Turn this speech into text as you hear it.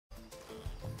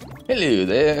Hello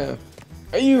there.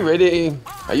 Are you ready?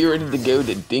 Are you ready to go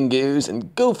to Dingo's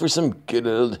and go for some good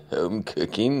old home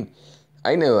cooking?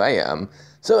 I know I am.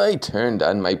 So I turned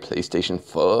on my PlayStation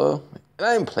 4 and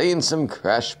I'm playing some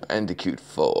Crash Bandicoot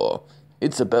 4.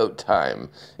 It's about time.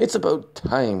 It's about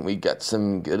time we got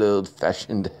some good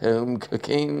old-fashioned home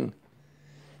cooking.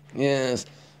 Yes,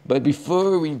 but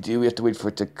before we do, we have to wait for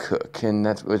it to cook, and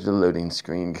that's where the loading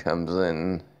screen comes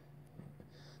in.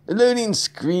 The loading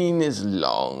screen is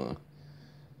long.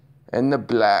 And the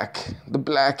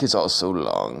black is also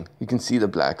long. You can see the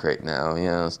black right now,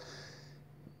 yes.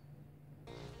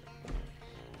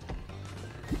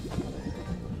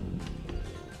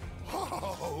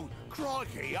 Oh,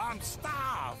 crikey, I'm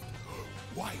starved.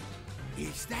 Wait,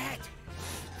 is that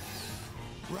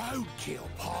roadkill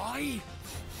pie?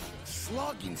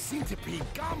 Slugging centipede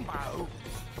gumbo?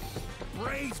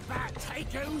 Braised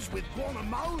potatoes with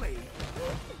guacamole?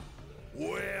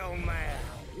 Well now,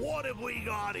 what have we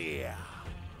got here?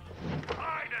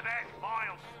 Either that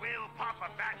vile swill Papa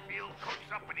Batfield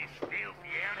cooks up in his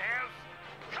filthy outhouse.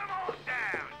 Come on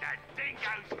down to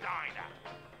Dingo's Diner.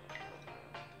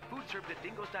 Food served at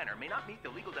Dingo's Diner may not meet the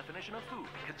legal definition of food.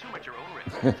 Consume at your own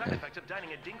risk. Side effects of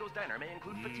dining at Dingo's Diner may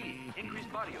include fatigue, increased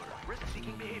body odor,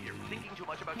 risk-seeking behavior, thinking too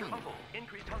much about your uncle,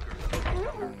 increased hunger,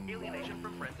 alienation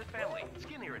from friends and family,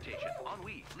 skin irritation,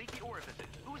 ennui, leaky orifices,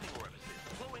 oozing orifices,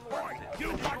 glowing orifices.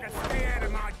 You fucking stay out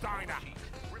of my diner!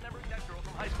 Remembering that girl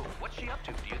from high school, what's she up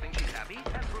to? Do you think she's happy?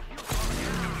 And profuse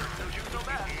volunteers so you so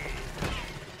bad.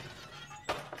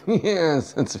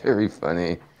 Yes, that's very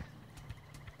funny.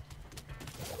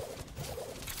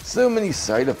 So many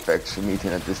side effects from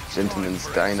eating at this gentleman's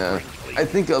diner. I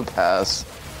think I'll pass.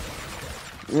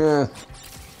 Yeah.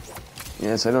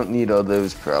 Yes, I don't need all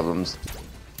those problems.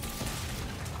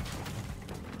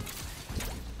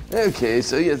 Okay,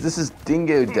 so yes, this is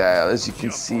Dingo Dial. As you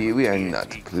can see, we are not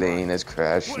playing as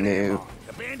Crash, no.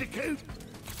 The Bandicoot?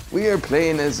 We are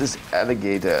playing as this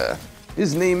alligator.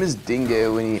 His name is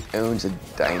Dingo and he owns a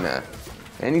diner.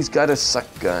 And he's got a suck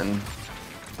gun.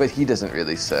 But he doesn't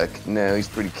really suck. No, he's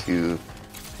pretty cool.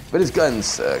 But his gun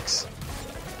sucks.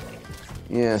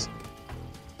 Yes.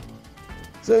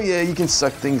 So yeah, you can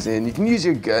suck things in. You can use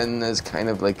your gun as kind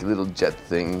of like a little jet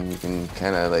thing. You can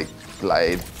kind of like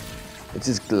glide. It's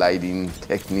his gliding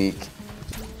technique.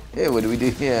 Yeah, what do we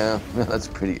do? Yeah, well, that's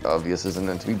pretty obvious, isn't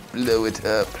it? We blow it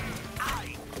up.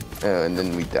 Oh, and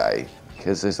then we die.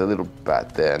 Because there's a little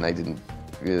bat there and I didn't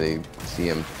really see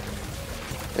him.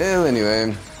 Well,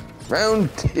 anyway. Round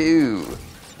 2.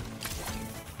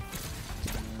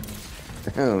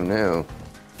 Oh no.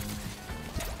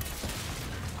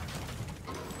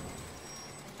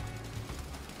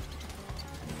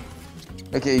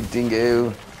 Okay,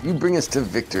 Dingo, you bring us to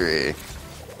victory.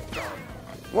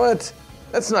 What?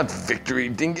 That's not victory,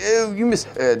 Dingo. You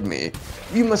misheard me.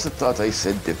 You must have thought I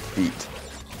said defeat.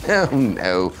 Oh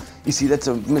no. You see, it's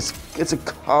a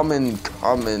common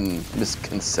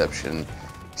misconception.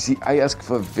 See, I ask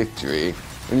for victory,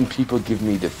 and then people give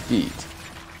me defeat.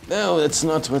 No, that's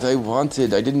not what I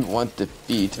wanted. I didn't want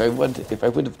defeat. If I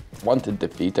would have wanted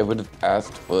defeat, I would have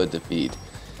asked for defeat.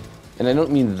 And I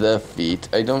don't mean the feet.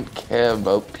 I don't care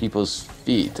about people's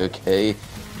feet, okay?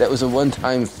 That was a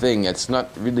one-time thing. It's not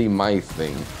really my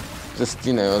thing. Just,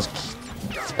 I was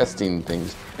testing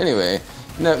things. Anyway,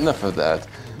 no, enough of that.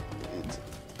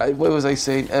 What was I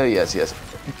saying? Oh, yes.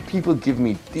 People give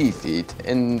me defeat,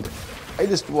 and I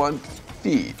just want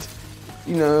feet.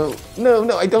 No,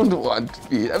 I don't want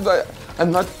feet.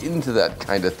 I'm not into that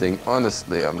kind of thing.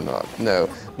 Honestly, I'm not. No,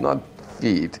 not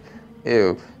feet.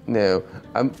 Ew, no.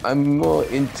 I'm more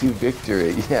into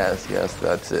victory. Yes,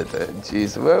 that's it.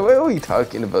 Jeez, why are we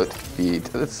talking about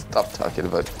feet? Let's stop talking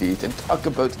about feet and talk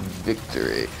about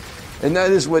victory. And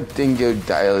that is what Dingo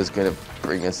Dial is going to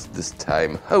bring us this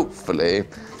time, hopefully.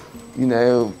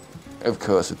 Of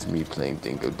course, it's me playing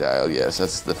Dingo Dial. Yes,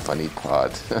 that's the funny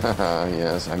part.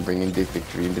 Yes, I'm bringing the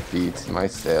victory and defeat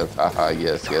myself. Haha,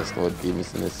 yes, Lord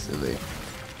Gamerson is silly.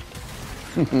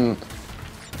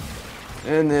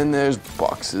 And then there's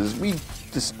boxes. We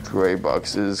destroy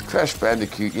boxes. Crash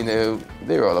Bandicoot,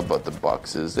 they're all about the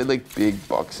boxes. They like big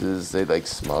boxes. They like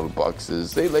small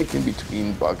boxes. They like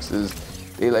in-between boxes.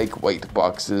 They like white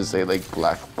boxes. They like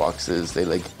black boxes. They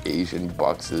like Asian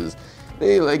boxes.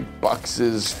 They like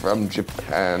boxes from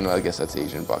Japan. Well, I guess that's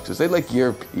Asian boxes. They like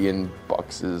European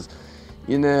boxes.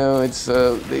 They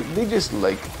just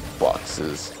like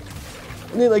boxes.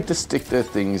 And they like to stick their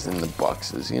things in the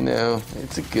boxes,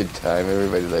 It's a good time.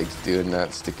 Everybody likes doing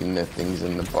that, sticking their things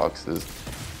in the boxes.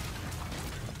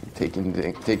 Taking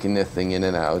their thing in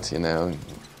and out,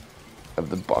 of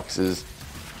the boxes.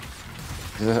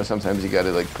 Because sometimes you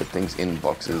gotta like put things in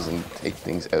boxes and take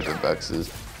things out of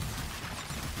boxes.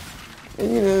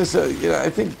 And you know, so I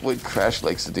think what Crash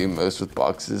likes to do most with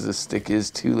boxes is stick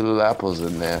his 2 little apples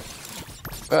in there.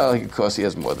 Well, of course he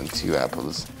has more than 2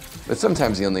 apples, but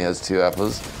sometimes he only has 2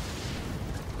 apples.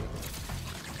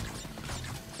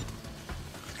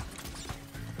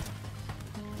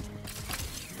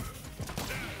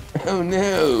 Oh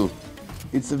no!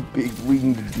 It's a big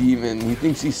winged demon. He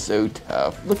thinks he's so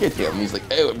tough. Look at him. He's like,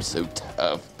 oh, I'm so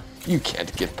tough. You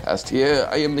can't get past here.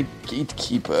 I am the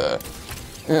gatekeeper.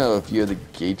 Oh, if you're the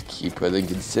gatekeeper, then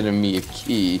consider me a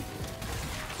key.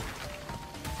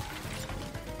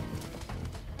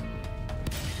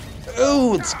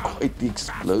 Oh, it's quite the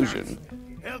explosion.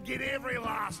 He'll get every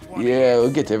last one. Yeah,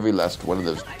 we'll get every last one of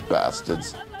those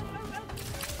bastards.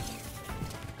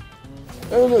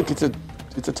 Oh, look, it's a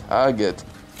target.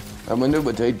 I wonder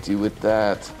what I do with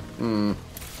that.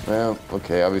 Well,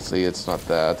 okay, obviously it's not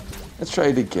that. Let's try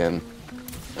it again.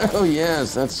 Oh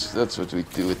yes, that's what we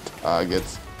do with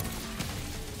targets.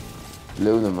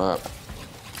 Blow them up.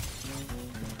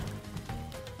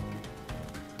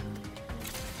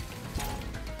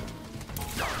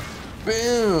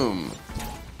 Boom!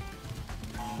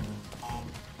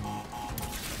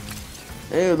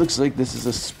 Hey, it looks like this is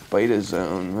a spider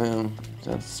zone. Well,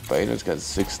 that spider's got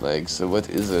 6 legs, so what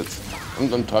is it?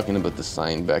 I'm talking about the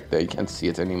sign back there. You can't see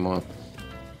it anymore.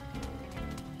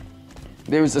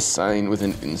 There was a sign with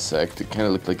an insect. It kind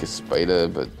of looked like a spider,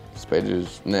 but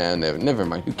spiders... Nah, never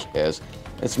mind. Who cares?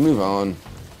 Let's move on.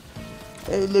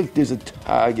 Hey, look, there's a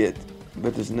target,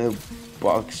 but there's no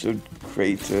box or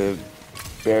crate or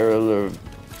barrel or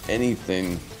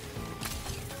anything.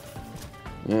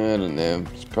 I don't know.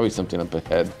 It's probably something up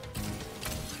ahead.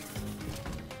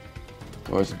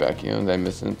 Or is it back here? Did I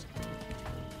miss it?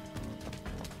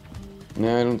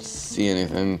 No, I don't see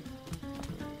anything.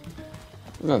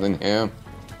 There's nothing here.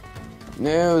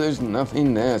 No, there's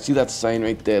nothing there. See that sign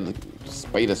right there? The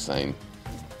spider sign.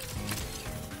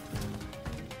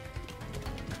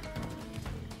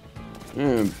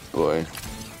 Oh boy.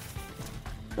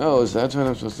 Oh, is that what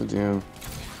I'm supposed to do?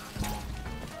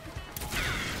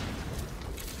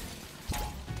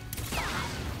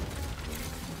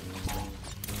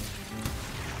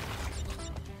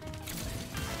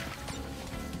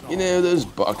 You know, those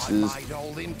boxes,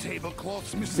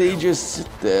 they just sit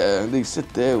there. They sit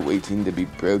there waiting to be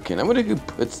broken. I wonder who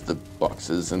puts the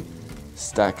boxes and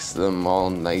stacks them all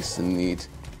nice and neat.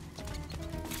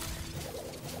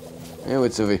 Oh,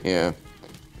 it's over here.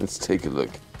 Let's take a look.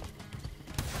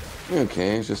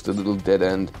 Okay, it's just a little dead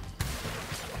end.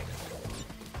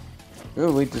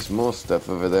 Oh, wait, there's more stuff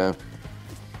over there.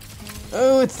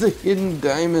 Oh, it's the hidden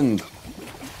diamond.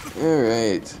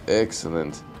 Alright,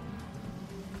 excellent.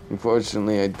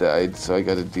 Unfortunately, I died, so I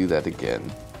gotta do that again.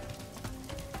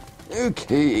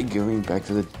 Okay, going back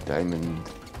to the diamond.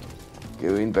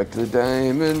 Going back to the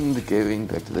diamond, going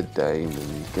back to the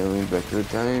diamond, going back to the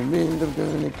diamond, I'm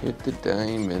gonna get the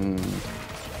diamond.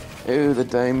 Oh, the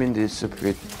diamond is so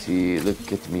pretty,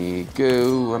 look at me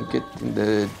go, I'm getting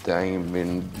the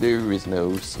diamond, there is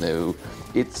no snow.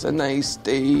 It's a nice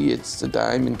day, it's a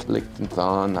diamond collecting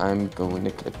thon, I'm going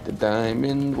to collect the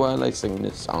diamond while I sing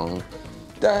this song.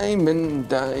 Diamond,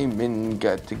 diamond,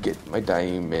 got to get my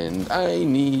diamond. I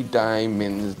need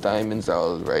diamonds, diamonds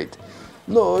alright.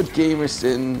 Lord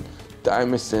Gamerson,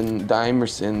 Dimerson.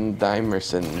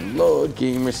 Lord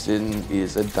Gamerson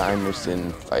is a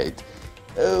Dimerson fight.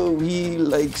 Oh, he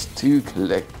likes to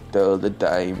collect all the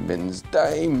diamonds,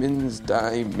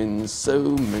 so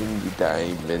many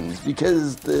diamonds,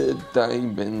 because the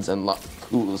diamonds unlock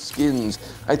cool skins.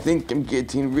 I think I'm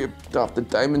getting ripped off. The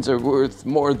diamonds are worth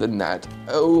more than that.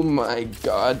 Oh my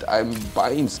god, I'm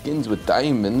buying skins with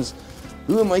diamonds.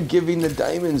 Who am I giving the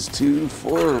diamonds to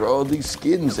for all these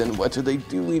skins, and what are they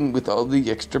doing with all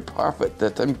the extra profit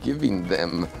that I'm giving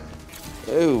them?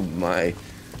 Oh my.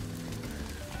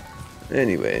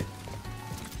 Anyway.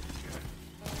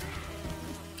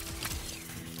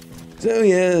 So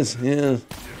yes, you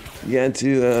got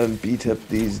to beat up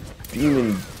these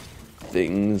demon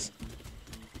things.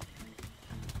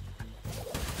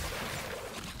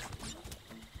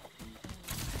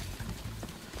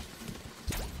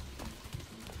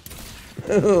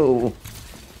 Oh,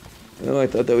 I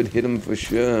thought that would hit him for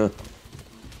sure.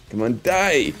 Come on,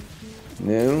 die!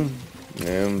 No,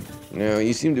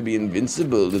 you seem to be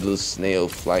invincible, little snail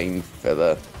flying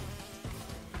fella.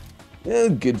 Well,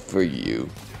 good for you.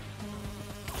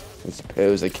 I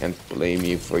suppose I can't blame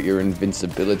you for your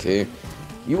invincibility.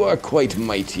 You are quite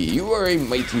mighty. You are a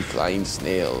mighty flying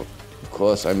snail. Of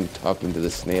course, I'm talking to the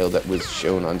snail that was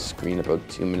shown on screen about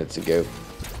 2 minutes ago.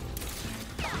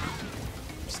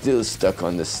 still stuck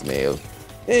on the snail.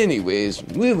 Anyways,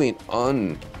 moving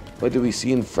on. What do we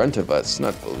see in front of us?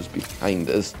 Not those behind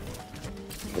us.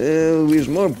 There's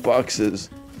more boxes.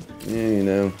 Yeah, you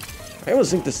know. I always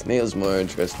think the snail's more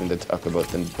interesting to talk about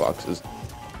than boxes.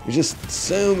 There's just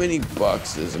so many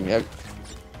boxes. I mean,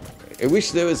 I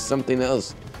wish there was something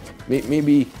else.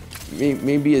 Maybe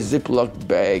a Ziploc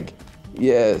bag.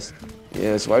 Yes.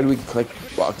 Why do we collect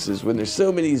boxes when there's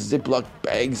so many Ziploc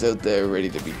bags out there ready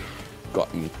to be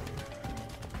gotten?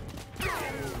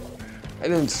 I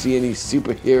don't see any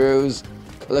superheroes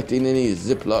collecting any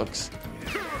Ziplocs.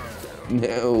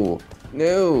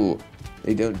 No,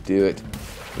 they don't do it.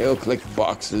 They all collect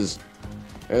boxes.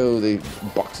 Oh,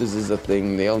 boxes is a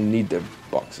thing. They all need their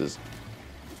boxes.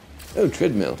 Oh,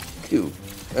 treadmill. Cool.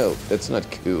 Oh, that's not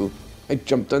cool. I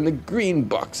jumped on the green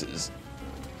boxes.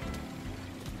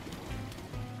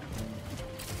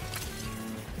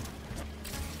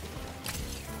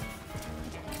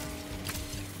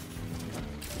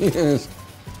 Yes.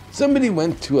 Somebody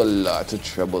went to a lot of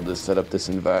trouble to set up this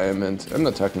environment. I'm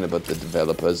not talking about the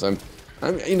developers. I'm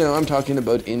talking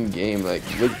about in-game. Like,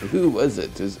 who was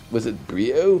it? Was it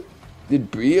Brio? Did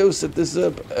Brio set this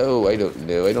up? Oh, I don't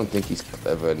know. I don't think he's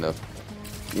clever enough.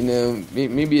 You know,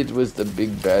 maybe it was the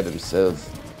big bad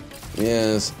himself.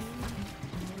 Yes.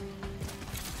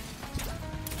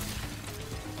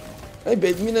 I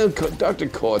bet, you know, Dr.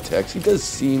 Cortex, he does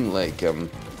seem like,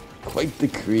 quite the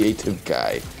creative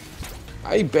guy.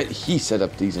 I bet he set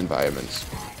up these environments.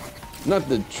 Not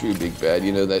the true big bad,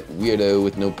 you know, that weirdo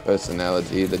with no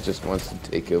personality that just wants to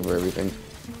take over everything.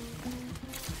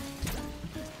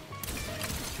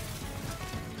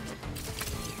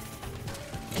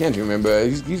 Can't remember.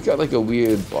 He's got like a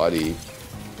weird body.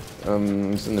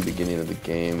 It's in the beginning of the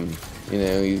game. You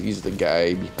know, he's the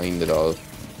guy behind it all.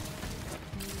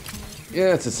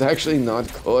 Yes, it's actually not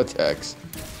Cortex.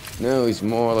 No, he's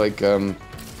more like a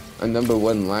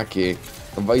 #1 lackey,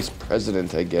 a vice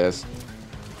president, I guess.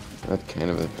 That kind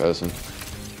of a person.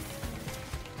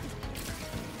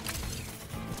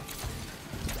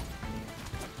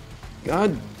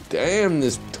 God damn,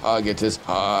 this target is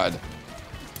hard.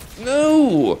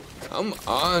 No! Come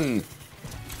on!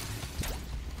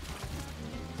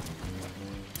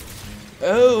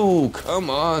 Oh, come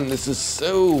on, this is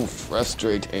so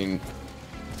frustrating.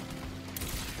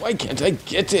 Why can't I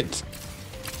get it?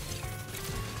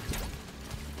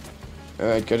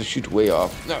 Alright, gotta shoot way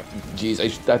off. No,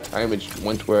 jeez, that time it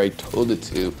went where I told it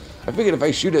to. I figured if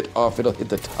I shoot it off, it'll hit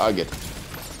the target.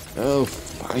 Oh,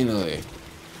 finally.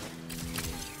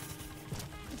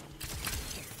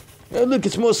 Oh, look,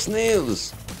 it's more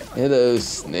snails. Hello,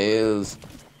 snails.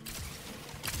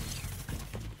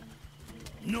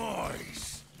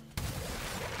 Nice.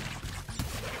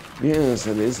 Yes,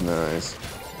 it is nice.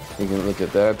 Taking a look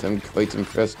at that, I'm quite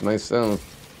impressed myself.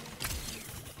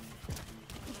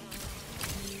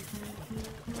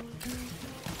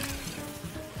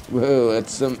 Whoa,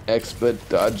 that's some expert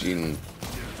dodging.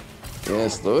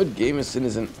 Yes, Lord Gamerson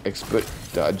is an expert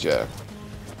dodger.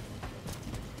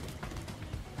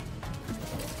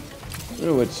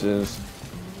 Oh, what's this?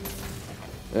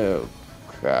 Oh,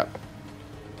 crap.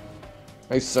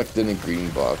 I sucked in a green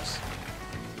box.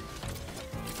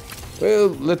 Well,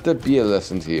 let that be a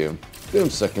lesson to you.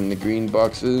 Don't suck in the green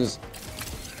boxes.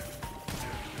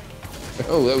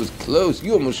 Oh, that was close.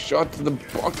 You almost shot to the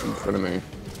box in front of me.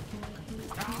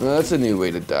 Well, that's a new way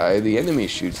to die. The enemy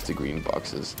shoots the green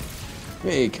boxes.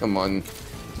 Hey, come on.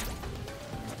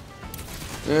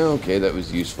 Okay, that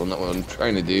was useful. Not what I'm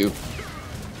trying to do.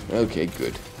 Okay,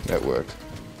 good. That worked.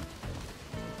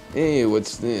 Hey,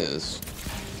 what's this?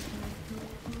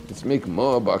 Let's make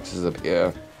more boxes up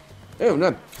here. Oh,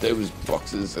 not those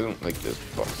boxes. I don't like those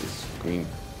boxes. Green.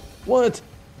 What?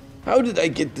 How did I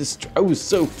get this? I was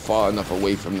so far enough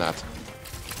away from that.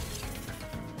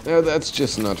 No, that's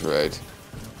just not right.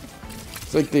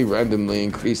 It's like they randomly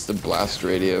increased the blast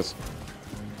radius.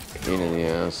 Pain in the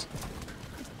ass.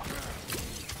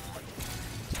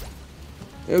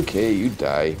 Okay, you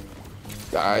die.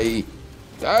 Die.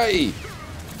 Die!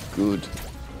 Good.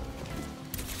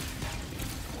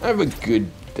 Have a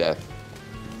good death.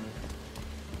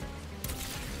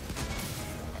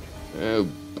 Oh,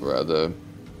 brother.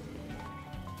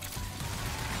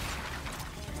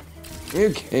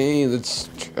 Okay, let's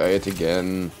try it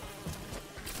again.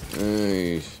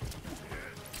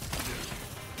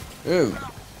 Oh,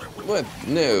 what?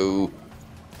 No.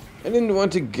 I didn't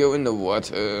want to go in the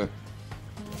water.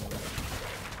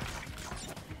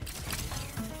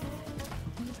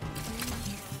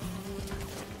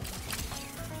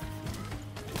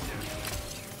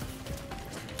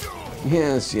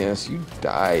 Yes, you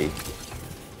die.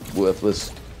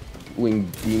 Worthless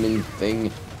winged demon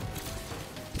thing.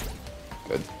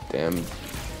 God damn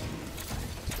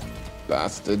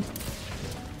bastard.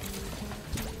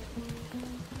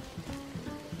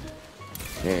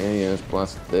 Okay, yeah, let's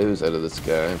blast those out of the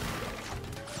sky.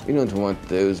 We don't want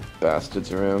those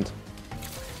bastards around.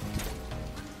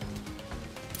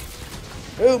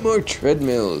 Oh, more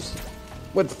treadmills.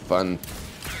 What fun.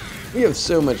 We have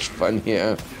so much fun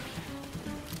here.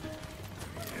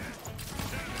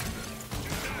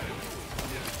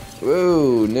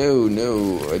 Whoa, no,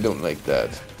 no, I don't like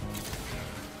that.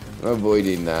 I'm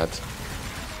avoiding that.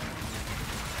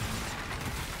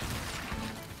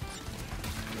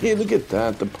 Hey, look at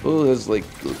that. The pool has like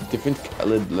different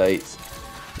colored lights.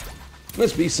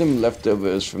 Must be some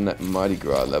leftovers from that Mardi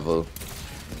Gras level.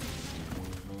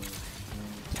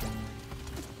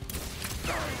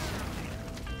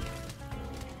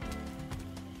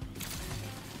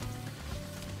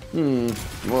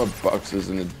 More boxes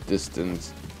in the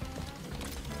distance.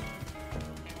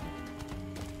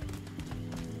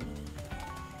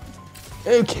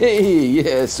 Okay,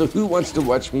 yeah, so who wants to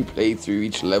watch me play through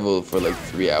each level for like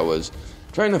 3 hours?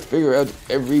 Trying to figure out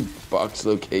every box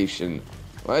location.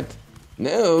 What?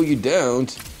 No, you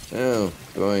don't. Oh,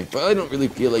 boy. Well, I don't really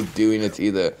feel like doing it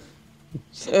either.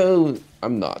 So,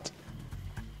 I'm not.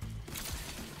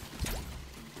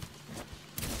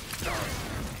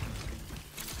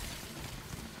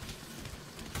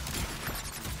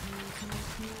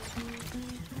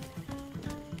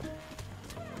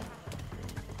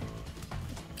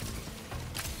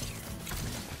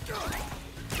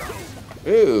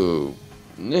 Oh,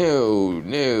 no,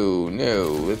 no,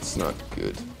 no, it's not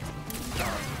good.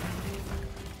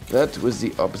 That was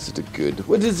the opposite of good.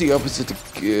 What is the opposite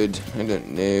of good? I don't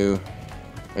know.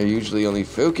 I usually only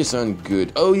focus on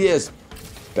good. Oh yes,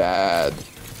 bad.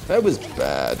 That was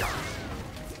bad.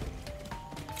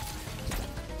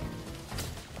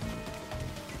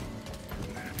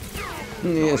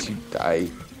 Yes, you die.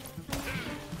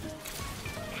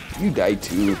 You die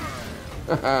too.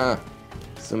 Haha.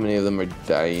 So many of them are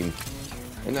dying.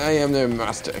 And I am their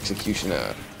master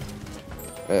executioner.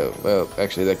 Oh, well,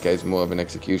 actually that guy's more of an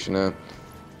executioner.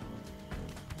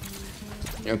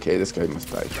 Okay, this guy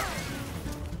must die.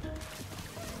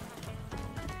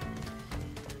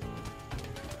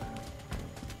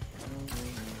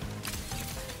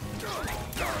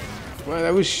 Well,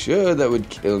 I was sure that would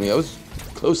kill me. I was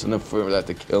close enough for that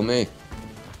to kill me.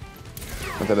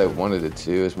 Not that I wanted it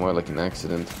to, it's more like an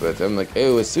accident, but I'm like,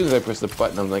 oh, as soon as I press the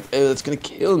button, I'm like, oh, that's gonna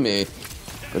kill me.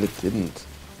 But it didn't.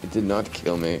 It did not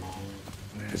kill me.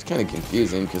 It was kind of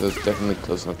confusing, because I was definitely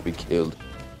close enough to be killed.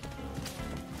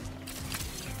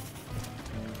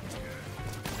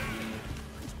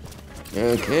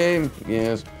 Okay,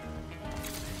 yes.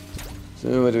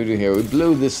 So what do we do here? We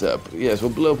blow this up. Yes, we'll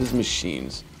blow up his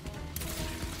machines.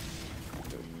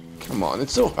 Come on,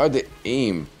 it's so hard to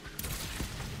aim.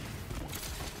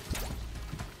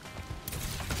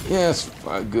 Yes,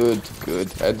 good,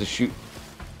 good. I had to shoot.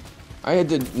 I had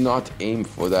to not aim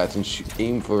for that and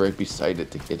aim for right beside it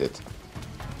to hit it.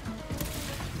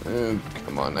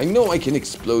 Come on. I know I can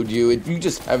explode you. You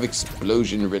just have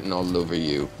explosion written all over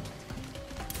you.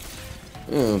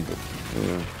 Oh,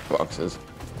 but, boxes.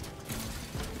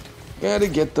 Gotta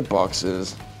get the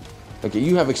boxes. Okay,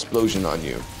 you have explosion on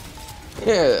you.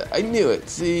 Yeah, I knew it.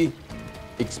 See?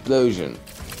 Explosion.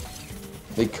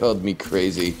 They called me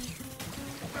crazy.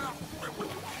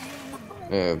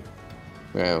 Yeah,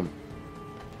 well,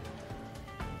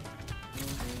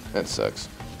 that sucks.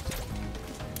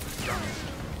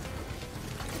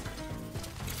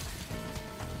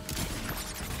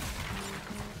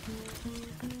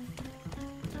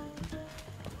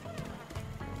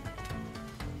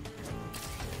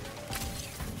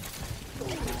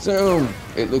 So,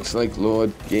 it looks like Lord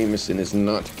Gamerson is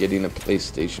not getting a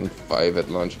PlayStation 5 at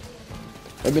launch.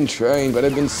 I've been trying, but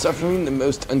I've been suffering the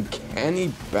most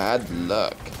uncanny bad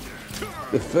luck.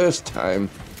 The first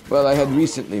time, well, I had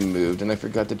recently moved and I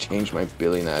forgot to change my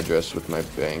billing address with my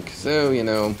bank. So, you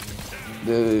know,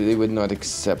 they would not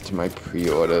accept my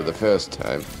pre-order the first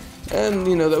time. And,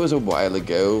 you know, that was a while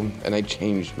ago, and I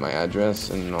changed my address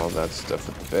and all that stuff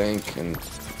with the bank and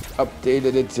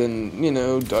updated it and, you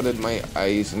know, dotted my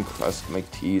I's and crossed my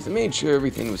T's and made sure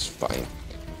everything was fine.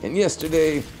 And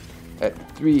yesterday, at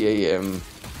 3 a.m.,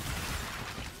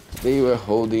 they were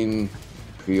holding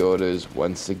pre-orders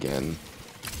once again.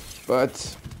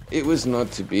 But it was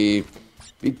not to be,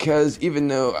 because even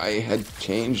though I had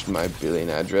changed my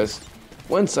billing address,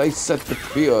 once I set the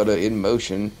pre-order in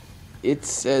motion, it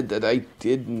said that I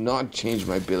did not change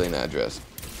my billing address.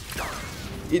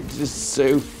 It is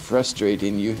so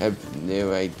frustrating, you have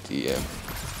no idea.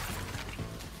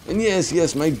 And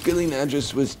yes, my billing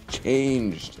address was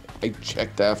changed. I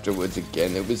checked afterwards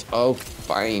again. It was all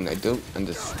fine. I don't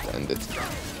understand it.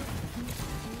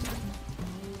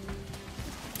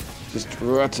 Just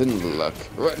rotten luck.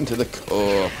 Rotten to the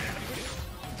core.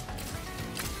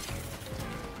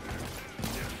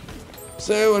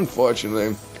 So,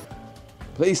 unfortunately,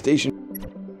 PlayStation...